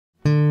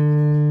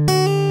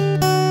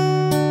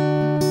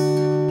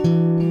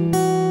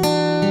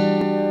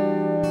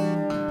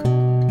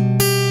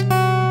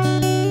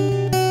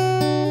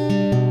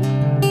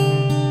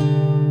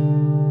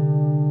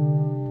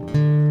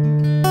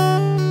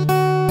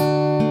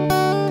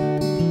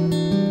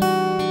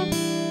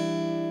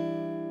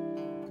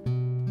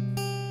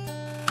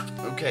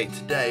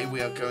today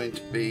we are going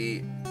to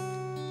be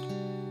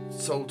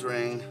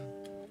soldering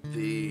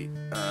the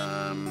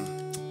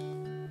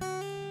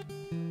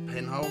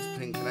pinholes,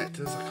 pin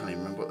connectors, I can't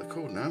even remember what they're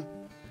called now,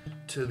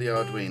 to the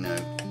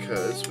Arduino,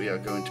 because we are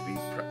going to be,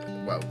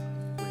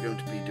 we're going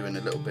to be doing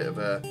a little bit of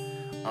a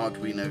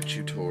Arduino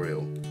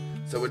tutorial.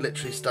 So we're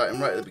literally starting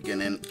right at the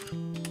beginning.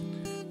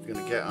 We're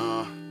going to get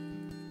our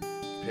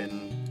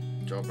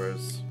pin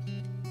jobbers.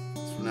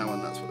 From now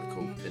on that's what they're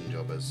called, pin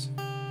jobbers.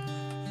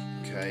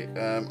 Okay,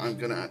 I'm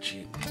going to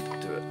actually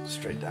do it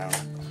straight down.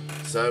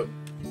 So,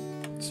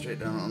 straight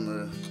down on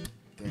the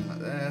thing like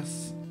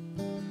this.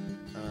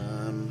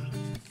 And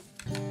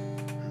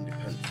your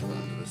pencil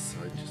under the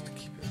side just to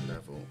keep it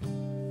level.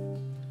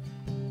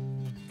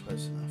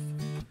 Close enough.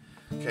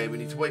 Okay, we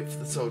need to wait for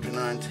the soldering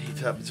iron to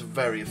heat up. It's a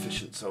very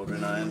efficient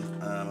soldering iron.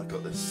 I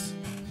got this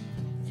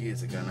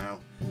years ago now,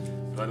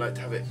 but I like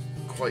to have it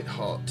quite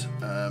hot.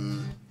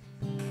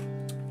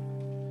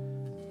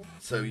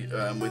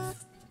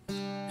 With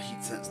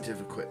heat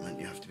sensitive equipment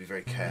you have to be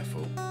very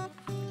careful.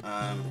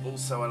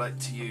 Also I like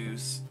to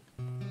use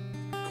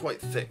quite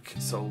thick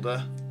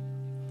solder.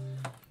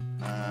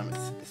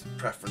 It's a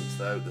preference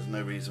though, there's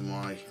no reason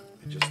why,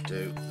 I just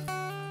do.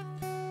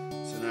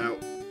 So now,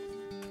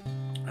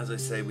 as I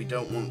say, we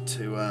don't want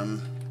to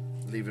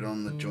leave it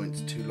on the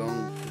joints too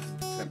long because of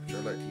the temperature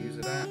I like to use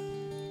it at.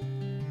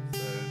 So,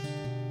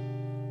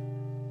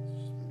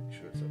 just make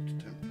sure it's up to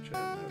temperature. No,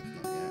 it's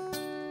not yet.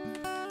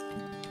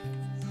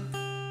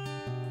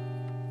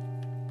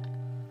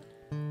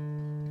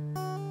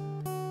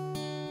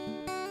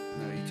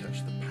 Now you touch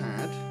the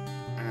pad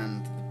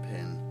and the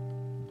pin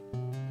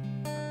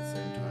at the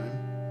same time.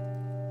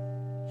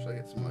 Should I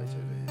get some light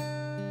over here?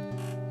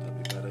 That'd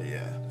be better,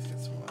 yeah. Let's get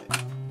some light.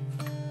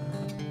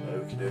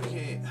 Okie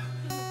dokie.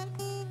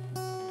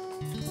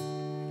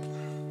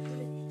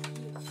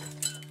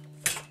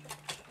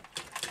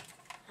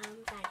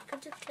 Dad, you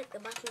could just click the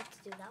button to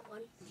do that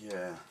one.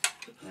 Yeah.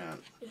 Yeah.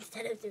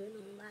 Instead of doing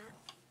all that.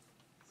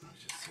 Let's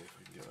just see if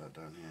we can get that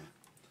down here.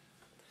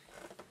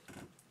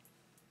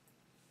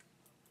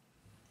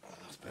 Oh,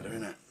 that's better,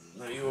 isn't it?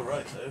 No, you were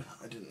right though.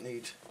 I didn't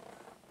need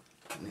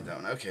that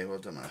one. Okay, well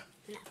done now.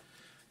 No.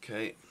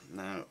 Okay,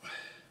 now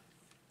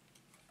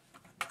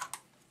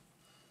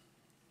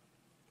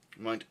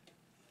mind.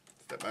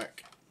 Step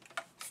back.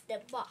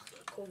 Step back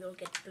or you'll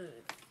get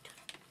burned.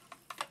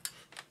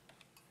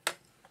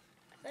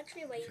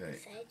 Actually, what you can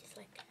say, just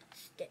like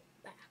step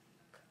back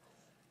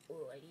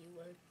or you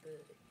will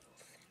burn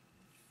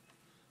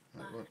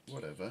yourself. Right,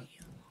 whatever.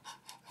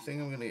 I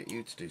think I'm going to get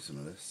you to do some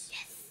of this.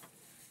 Yes.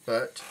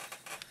 But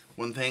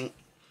one thing,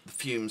 the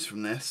fumes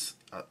from this,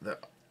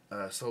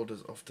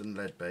 solder's often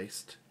lead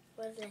based.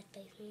 What does lead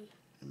based mean?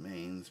 It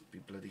means be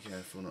bloody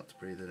careful not to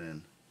breathe it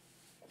in.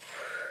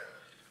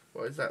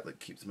 What is that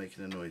keeps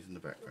making a noise in the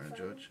background,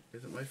 George?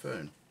 Is it my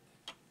phone?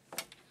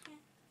 Yeah.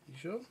 You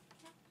sure?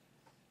 Yeah.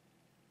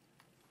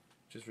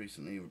 Just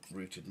recently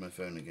rooted my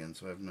phone again,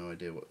 so I have no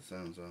idea what the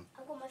sounds are.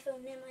 I've got my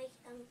phone near my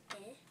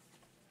ear.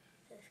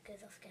 So this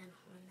goes off again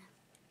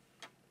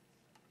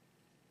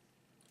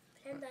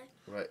on that.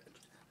 Right.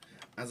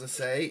 As I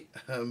say,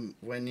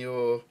 when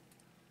you're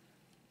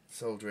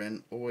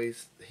soldering,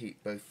 always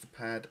heat both the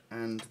pad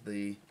and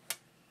the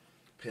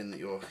pin that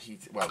you're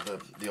heating, well,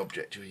 the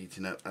object you're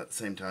heating up at the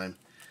same time.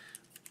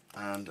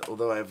 And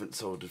although I haven't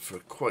soldered for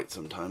quite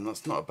some time,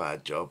 that's not a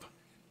bad job.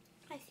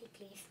 I see,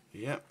 please.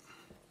 Yep.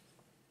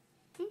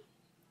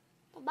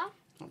 Not bad.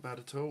 Not bad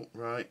at all.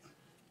 Right.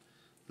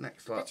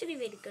 Next lot. That should be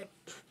really good.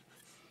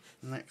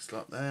 Next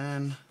lot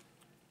then.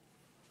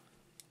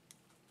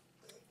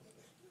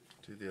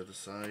 Do the other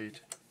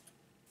side.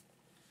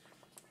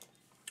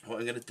 What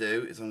I'm going to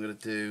do is I'm going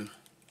to do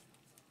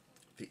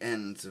the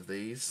ends of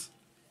these,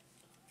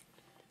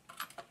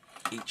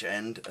 each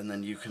end, and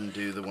then you can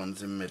do the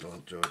ones in the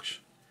middle,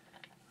 George.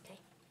 Okay.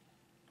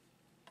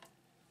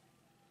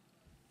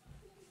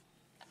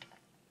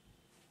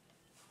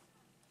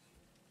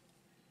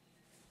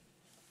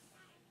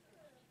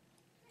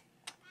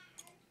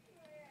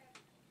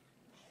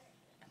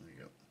 There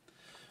you go.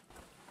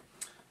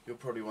 You'll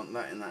probably want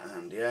that in that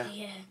hand, yeah?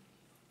 Yeah.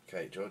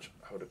 Okay, George,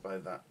 hold it by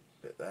that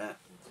bit there.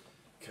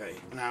 Okay,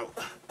 now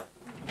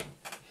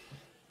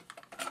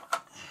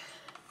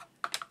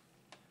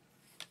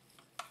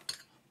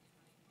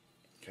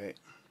okay.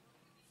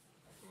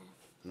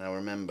 Now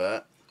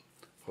remember,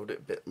 hold it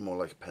a bit more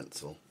like a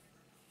pencil.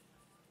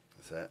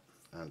 That's it.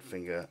 And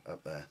finger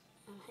up there.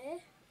 Here.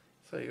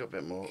 So you got a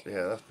bit more,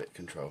 yeah, that's a bit of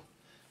control.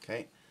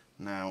 Okay,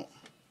 now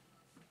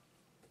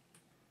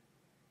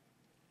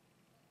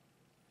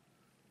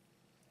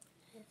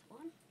Here's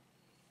one.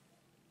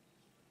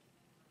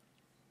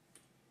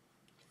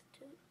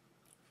 Two.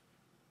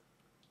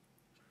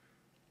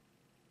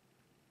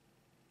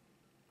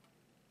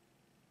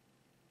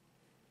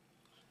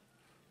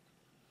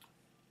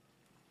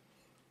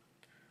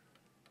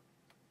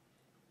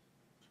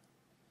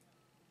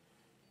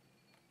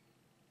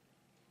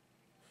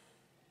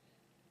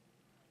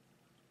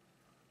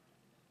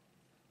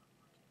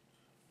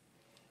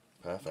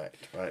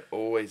 perfect. Right,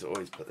 always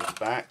put this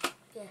back.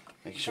 Yeah.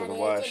 Making sure Daddy,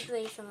 the wire. I did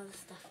bring some of the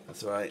stuff in.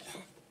 That's right.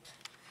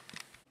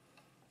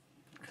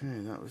 Okay,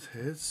 that was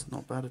his.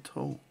 Not bad at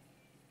all.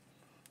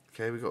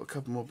 Okay, we've got a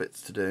couple more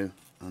bits to do,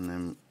 and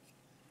then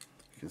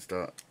you can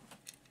start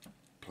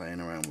playing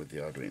around with the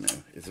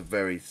Arduino. It's a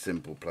very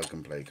simple plug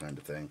and play kind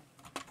of thing.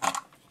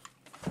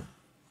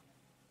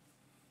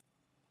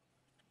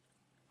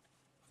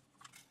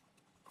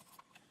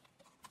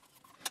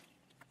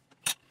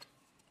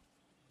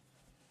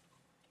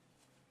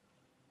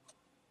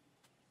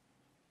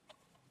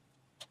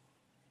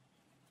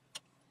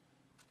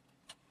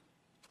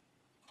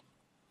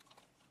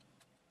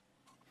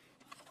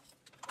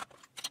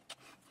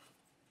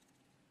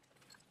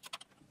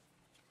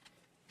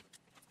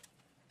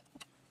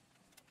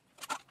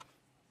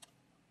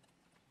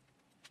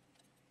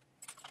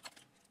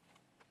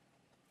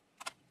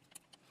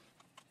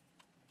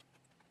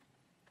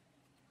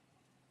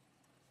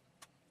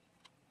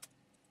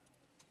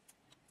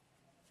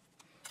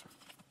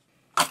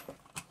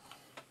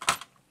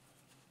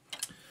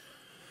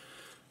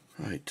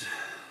 Right,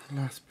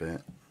 last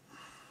bit.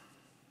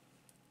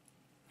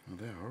 Oh,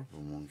 they're horrible,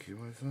 monkey.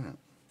 Why is that?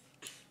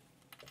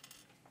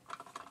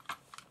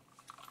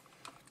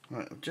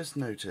 Right, I've just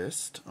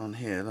noticed on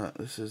here that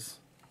this is.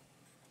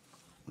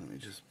 Let me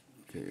just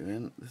get you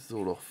in. This is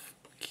all off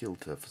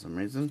kilter for some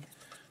reason.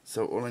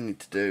 So all I need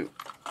to do,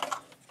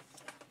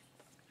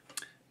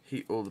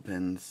 heat all the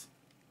pins,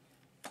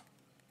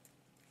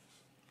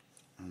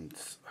 and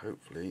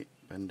hopefully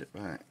bend it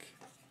back.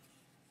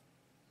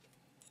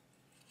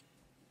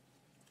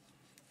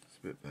 It's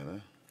a bit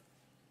better.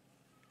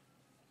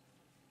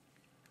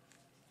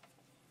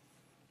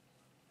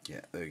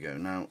 Yeah, there we go.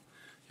 Now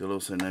you'll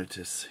also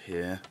notice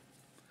here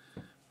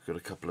we've got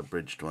a couple of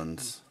bridged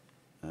ones.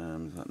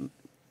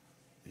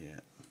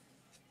 Yeah,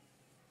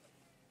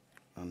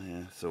 on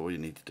here. So all you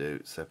need to do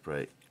is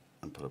separate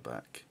and put it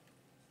back.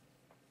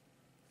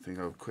 I think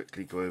I'll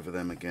quickly go over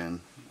them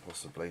again,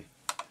 possibly,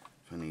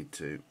 if I need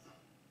to.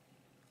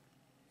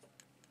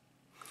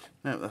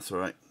 No, that's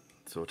alright.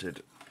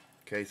 Sorted.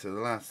 Okay, so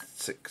the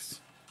last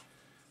 6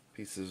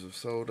 pieces of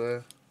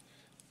solder,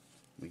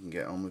 we can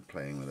get on with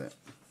playing with it.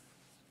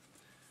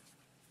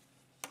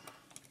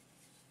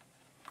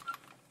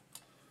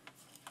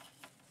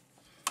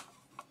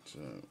 So,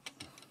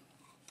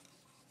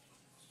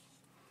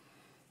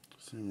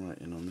 zoom right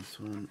in on this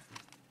one.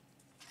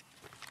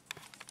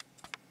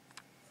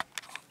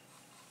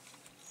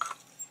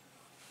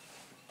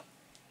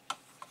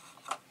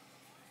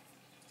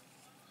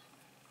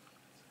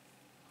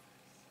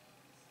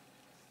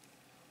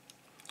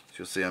 So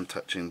you'll see I'm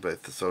touching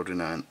both the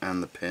soldering iron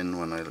and the pin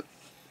when I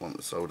want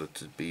the solder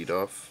to bead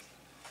off.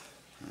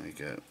 There we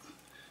go.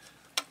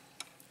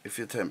 If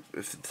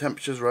the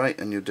temperature's right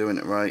and you're doing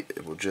it right,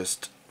 it will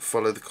just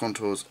follow the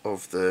contours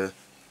of the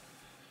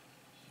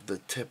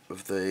tip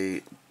of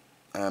the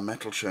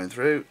metal showing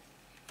through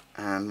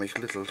and make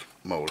a little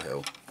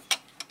molehill.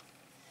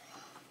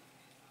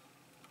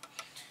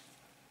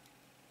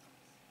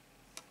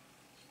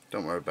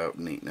 Don't worry about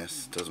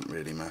neatness, doesn't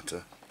really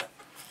matter.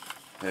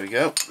 There we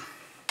go.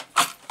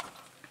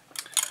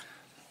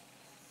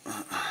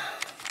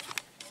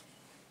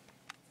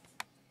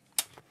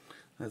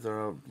 There's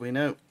our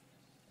Arduino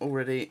all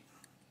ready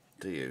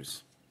to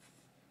use.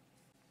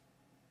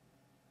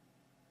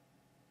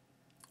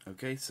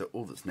 Okay, so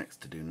all that's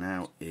next to do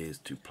now is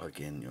to plug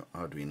in your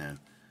Arduino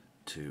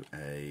to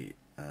a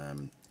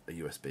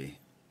USB.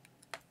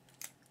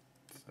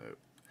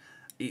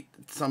 So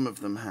some of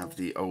them have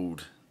the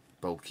old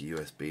bulky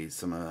USBs,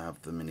 some of them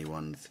have the mini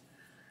ones.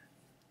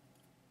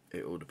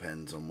 It all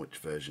depends on which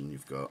version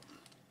you've got.